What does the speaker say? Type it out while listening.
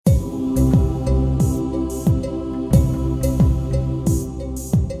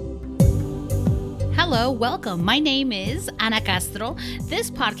Hello, welcome. My name is Ana Castro. This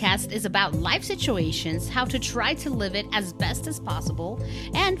podcast is about life situations, how to try to live it as best as possible,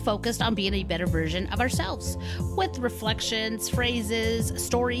 and focused on being a better version of ourselves, with reflections, phrases,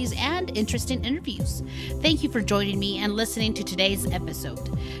 stories, and interesting interviews. Thank you for joining me and listening to today's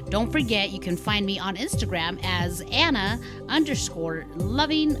episode. Don't forget you can find me on Instagram as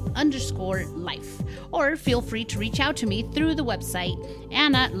Anna_loving_life, or feel free to reach out to me through the website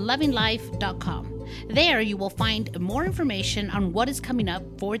AnnaLovingLife.com. There you will find more information on what is coming up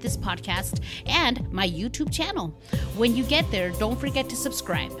for this podcast and my YouTube channel. When you get there, don't forget to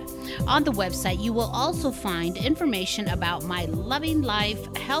subscribe. On the website, you will also find information about my loving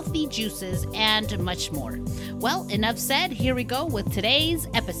life, healthy juices, and much more. Well, enough said. Here we go with today's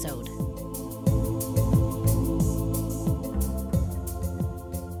episode.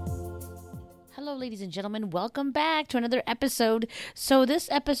 Hello, ladies and gentlemen. Welcome back to another episode. So this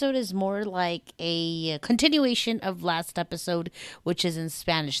episode is more like a continuation of last episode, which is in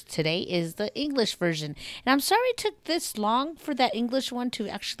Spanish. Today is the English version. And I'm sorry it took this long for that English one to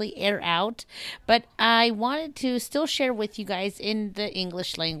actually air out, but I wanted to still share with you guys in the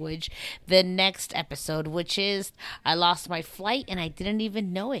English language the next episode, which is I lost my flight and I didn't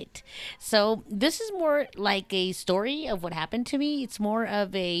even know it. So this is more like a story of what happened to me. It's more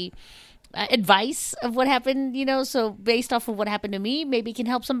of a advice of what happened, so based off of what happened to me, maybe it can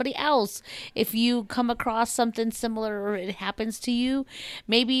help somebody else. If you come across something similar or it happens to you,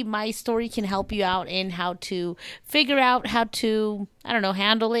 maybe my story can help you out in how to figure out how to,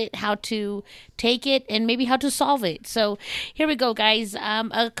 handle it, how to take it, and maybe how to solve it. So here we go, guys.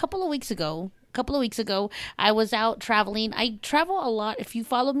 A couple of weeks ago, I was out traveling. I travel a lot. If you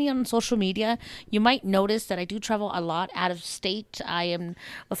follow me on social media, you might notice that I do travel a lot out of state. I am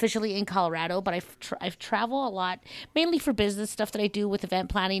officially in Colorado, but I've traveled a lot, mainly for business stuff that I do with event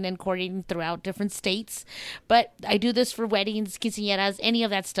planning and coordinating throughout different states. But I do this for weddings, quinceañeras, any of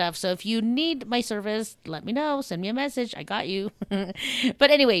that stuff. So if you need my service, let me know. Send me a message. I got you.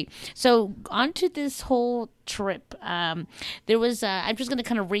 But anyway, so on to this whole trip. There was I'm just going to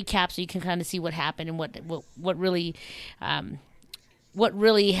kind of recap so you can kind of see what happened and what really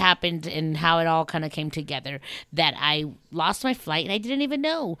happened and how it all kind of came together, that I lost my flight and I didn't even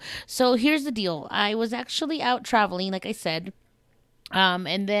know. So here's the deal. I was actually out traveling, like I said.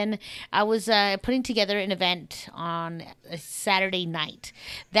 And then I was putting together an event on a Saturday night.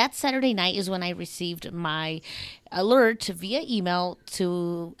 That Saturday night is when I received my alert via email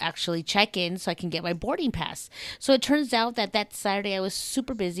to actually check in so I can get my boarding pass. So it turns out that Saturday I was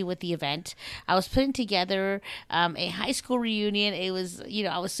super busy with the event. I was putting together a high school reunion. It was,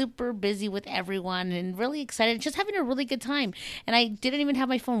 I was super busy with everyone and really excited, just having a really good time. And I didn't even have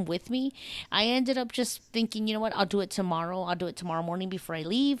my phone with me. I ended up just thinking, you know what, I'll do it tomorrow. I'll do it tomorrow morning before I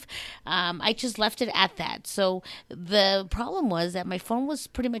leave. I just left it at that. So the problem was that my phone was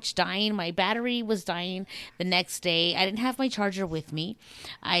pretty much dying. My battery was dying the next day. I didn't have my charger with me.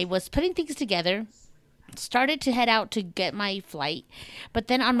 I was putting things together, started to head out to get my flight, but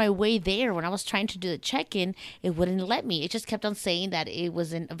then on my way there, when I was trying to do the check-in, it wouldn't let me. It just kept on saying that it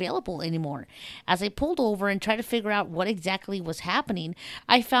wasn't available anymore. As I pulled over and tried to figure out what exactly was happening,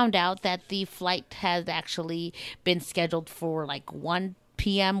 I found out that the flight had actually been scheduled for like 1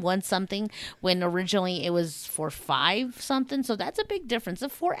 p.m., 1 something, when originally it was for 5 something. So that's a big difference, a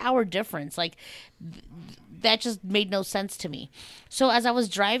 4-hour difference. Like that just made no sense to me. So as I was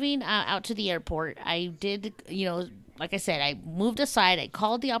driving out to the airport, I did, like I said, I moved aside. I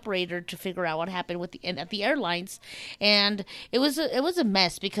called the operator to figure out what happened at the airlines, and it was a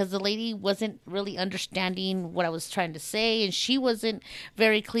mess because the lady wasn't really understanding what I was trying to say, and she wasn't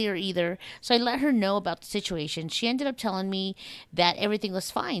very clear either. So I let her know about the situation. She ended up telling me that everything was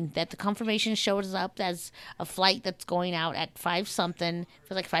fine, that the confirmation shows up as a flight that's going out at 5 something,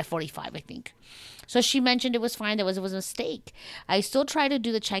 for like 5:45, I think. So she mentioned it was fine. It was a mistake. I still tried to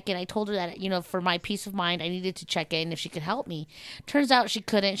do the check-in. I told her that, for my peace of mind, I needed to check in if she could help me. Turns out she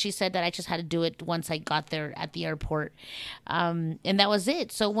couldn't. She said that I just had to do it once I got there at the airport. And that was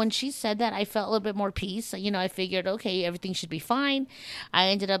it. So when she said that, I felt a little bit more peace. I figured, okay, everything should be fine. I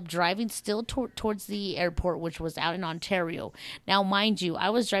ended up driving still towards the airport, which was out in Ontario. Now, mind you, I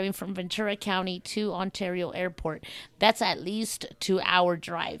was driving from Ventura County to Ontario Airport. That's at least 2-hour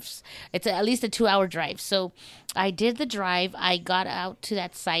drives. It's at least a 2-hour 2-hour drive. So I did the drive. I got out to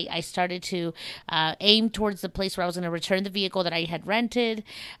that site. I started to aim towards the place where I was going to return the vehicle that I had rented.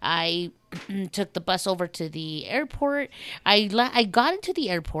 I took the bus over to the airport. I got into the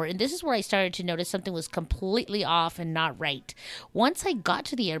airport, and this is where I started to notice something was completely off and not right. Once I got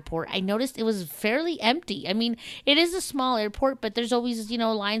to the airport, I noticed it was fairly empty. I mean, it is a small airport, but there's always,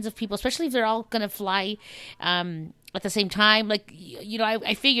 lines of people, especially if they're all going to fly at the same time. Like,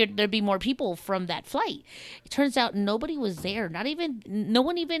 I figured there'd be more people from that flight. It turns out nobody was there. No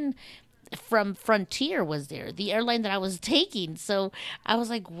one even from Frontier was there, the airline that I was taking. So I was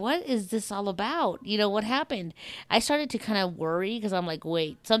like, what is this all about? What happened? I started to kind of worry because I'm like,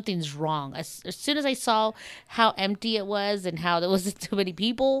 wait, something's wrong. As soon as I saw how empty it was and how there wasn't too many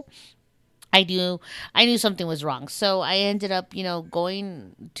people, I knew something was wrong. So I ended up,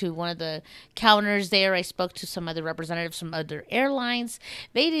 going to one of the counters there. I spoke to some other representatives from other airlines.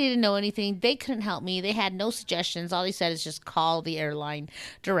 They didn't know anything. They couldn't help me. They had no suggestions. All they said is just call the airline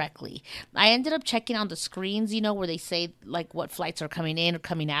directly. I ended up checking on the screens, where they say like what flights are coming in or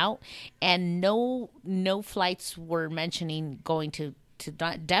coming out, and no flights were mentioning going to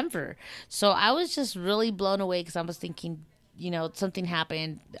Denver. So I was just really blown away because I was thinking, something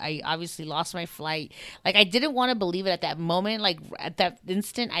happened. I obviously lost my flight. Like, I didn't want to believe it at that moment. Like, at that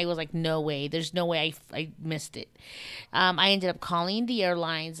instant, I was like, no way. There's no way I missed it. I ended up calling the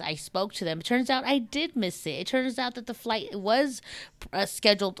airlines. I spoke to them. It turns out I did miss it. It turns out that the flight was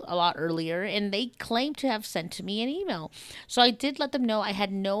scheduled a lot earlier, and they claimed to have sent to me an email. So I did let them know I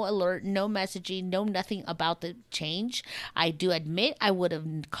had no alert, no messaging, no nothing about the change. I do admit I would have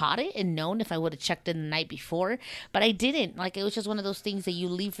caught it and known if I would have checked in the night before, but I didn't. Like, it was just one of those things that you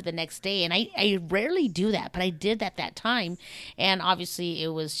leave for the next day. And I rarely do that, but I did at that time. And obviously it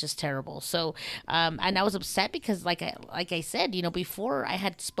was just terrible. So, and I was upset because like I said, before I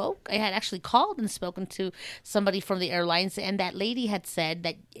had actually called and spoken to somebody from the airlines, and that lady had said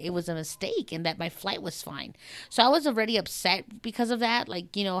that it was a mistake and that my flight was fine. So I was already upset because of that. Like,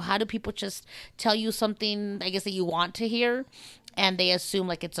 how do people just tell you something, I guess, that you want to hear, and they assume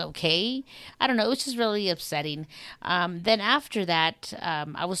like it's okay? I don't know. It was just really upsetting. Then after that,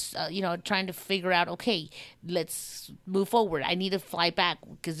 I was, trying to figure out, okay, let's move forward. I need to fly back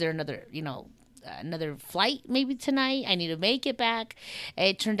because there another flight maybe tonight. I need to make it back.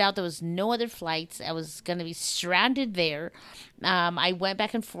 It turned out there was no other flights. I was going to be stranded there. I went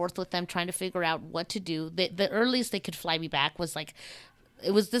back and forth with them trying to figure out what to do. The earliest they could fly me back was like,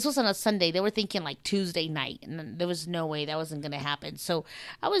 this was on a Sunday. They were thinking like Tuesday night, and there was no way that wasn't going to happen. So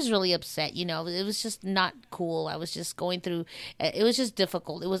I was really upset. It was just not cool. I was just going through, it was just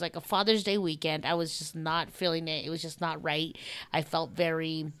difficult. It was like a Father's Day weekend. I was just not feeling it. It was just not right. I felt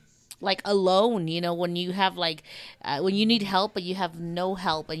very like alone, when you have like, when you need help, but you have no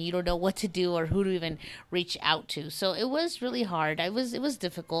help and you don't know what to do or who to even reach out to. So it was really hard. It was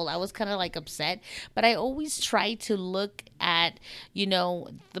difficult. I was kind of like upset, but I always try to look at,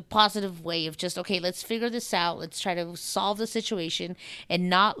 the positive way of just, okay, let's figure this out. Let's try to solve the situation and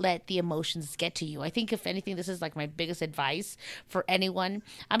not let the emotions get to you. I think if anything, this is like my biggest advice for anyone.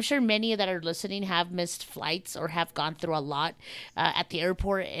 I'm sure many that are listening have missed flights or have gone through a lot at the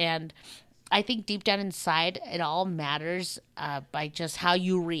airport, and I think deep down inside, it all matters by just how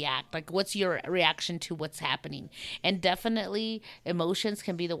you react. Like, what's your reaction to what's happening? And definitely, emotions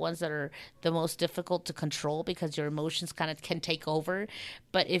can be the ones that are the most difficult to control because your emotions kind of can take over.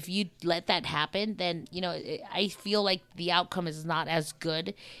 But if you let that happen, then, I feel like the outcome is not as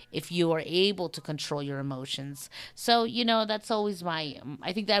good if you are able to control your emotions. So, that's always I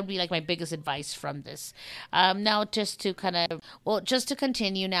think that would be like my biggest advice from this. Now, just to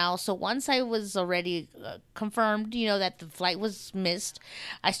continue now. So once I was already confirmed, that the flight was missed,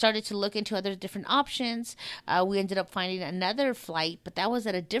 I started to look into other different options. We ended up finding another flight, but that was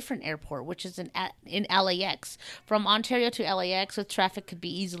at a different airport, which is in LAX. From Ontario to LAX with traffic could be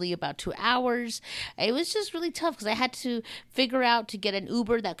easily about 2 hours. It was just really tough because I had to figure out to get an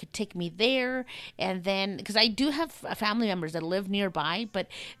Uber that could take me there. And then, because I do have family members that live nearby, but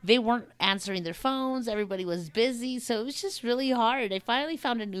they weren't answering their phones. Everybody was busy. So it was just really hard. I finally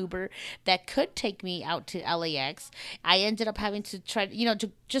found an Uber that could take me out to LAX. I ended up having to try,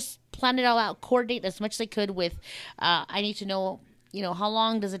 to just plan it all out, coordinate as much as I could with, I need to know how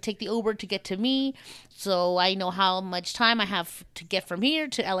long does it take the Uber to get to me, so I know how much time I have to get from here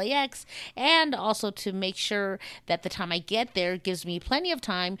to LAX, and also to make sure that the time I get there gives me plenty of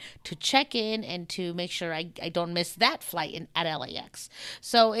time to check in and to make sure I don't miss that flight at LAX.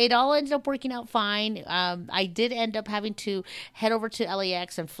 So it all ended up working out fine. I did end up having to head over to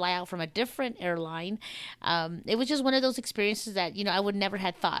LAX and fly out from a different airline. It was just one of those experiences that I would never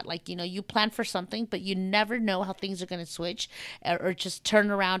had thought. Like, you plan for something, but you never know how things are going to switch or just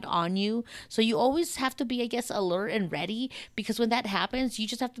turn around on you. So you always have to be, I guess, alert and ready, because when that happens, you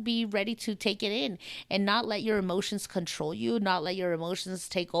just have to be ready to take it in and not let your emotions control you, not let your emotions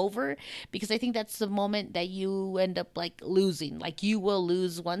take over, because I think that's the moment that you end up like losing. Like, you will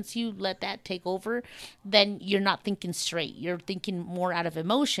lose once you let that take over. Then you're not thinking straight. You're thinking more out of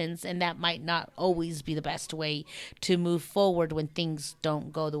emotions, and that might not always be the best way to move forward when things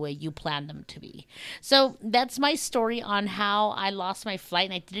don't go the way you planned them to be. So that's my story on how I lost my flight,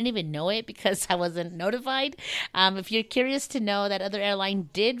 and I didn't even know it because I wasn't notified. If you're curious to know, that other airline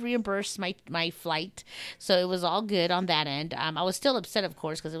did reimburse my flight, so it was all good on that end. I was still upset, of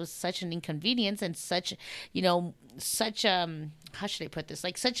course, because it was such an inconvenience and such, such how should I put this?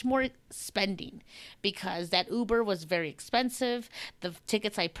 Like, such more spending, because that Uber was very expensive. The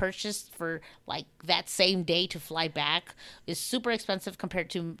tickets I purchased for like that same day to fly back is super expensive compared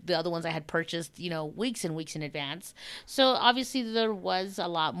to the other ones I had purchased, weeks and weeks in advance. So obviously there was a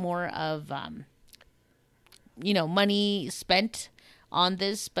lot more of, money spent on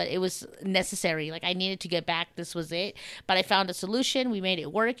this, but it was necessary. Like, I needed to get back. This was it. But I found a solution. We made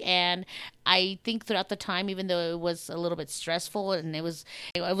it work. And I think throughout the time, even though it was a little bit stressful and I was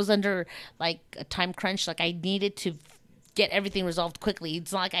under like a time crunch, like I needed to get everything resolved quickly.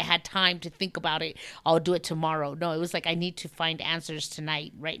 It's not like I had time to think about it. I'll do it tomorrow. No, it was like I need to find answers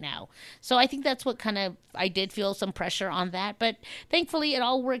tonight, right now. So I think that's what I did feel some pressure on that. But thankfully, it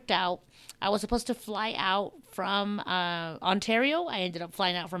all worked out. I was supposed to fly out from Ontario. I ended up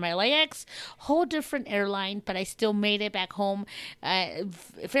flying out from LAX, whole different airline, but I still made it back home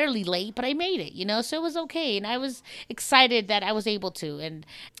fairly late, but I made it, so it was okay. And I was excited that I was able to. And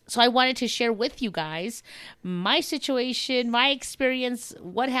so I wanted to share with you guys my situation, my experience,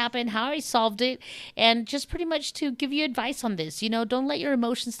 what happened, how I solved it, and just pretty much to give you advice on this. Don't let your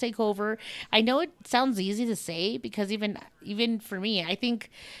emotions take over. I know it sounds easy to say, because even for me, I think,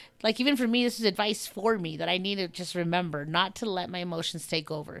 like, even for me, this is advice for me that I need to just remember not to let my emotions take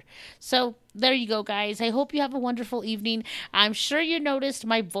over. So there you go, guys. I hope you have a wonderful evening. I'm sure you noticed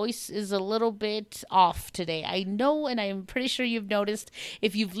my voice is a little bit off today. I know, and I'm pretty sure you've noticed.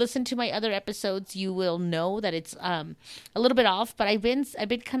 If you've listened to my other episodes, you will know that it's a little bit off. But I've been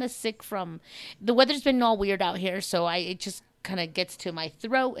kind of sick from the weather's been all weird out here, so it just kind of gets to my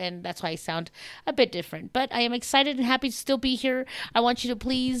throat, and that's why I sound a bit different. But I am excited and happy to still be here. I want you to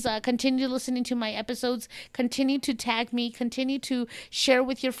please continue listening to my episodes, continue to tag me, continue to share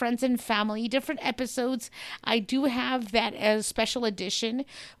with your friends and family different episodes. I do have that as special edition,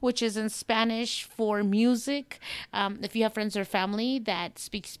 which is in Spanish for music. If you have friends or family that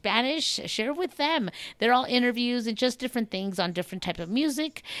speak Spanish, share with them. They're all interviews and just different things on different type of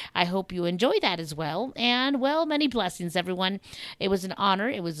music. I hope you enjoy that as well. And, well, many blessings, everyone. It was an honor.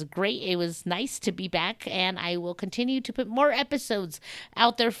 It was great. It was nice to be back, and I will continue to put more episodes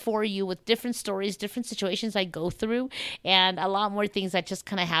out there for you with different stories, different situations I go through, and a lot more things that just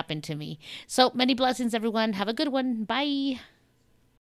kind of happened to me. So many blessings, everyone. Have a good one. Bye.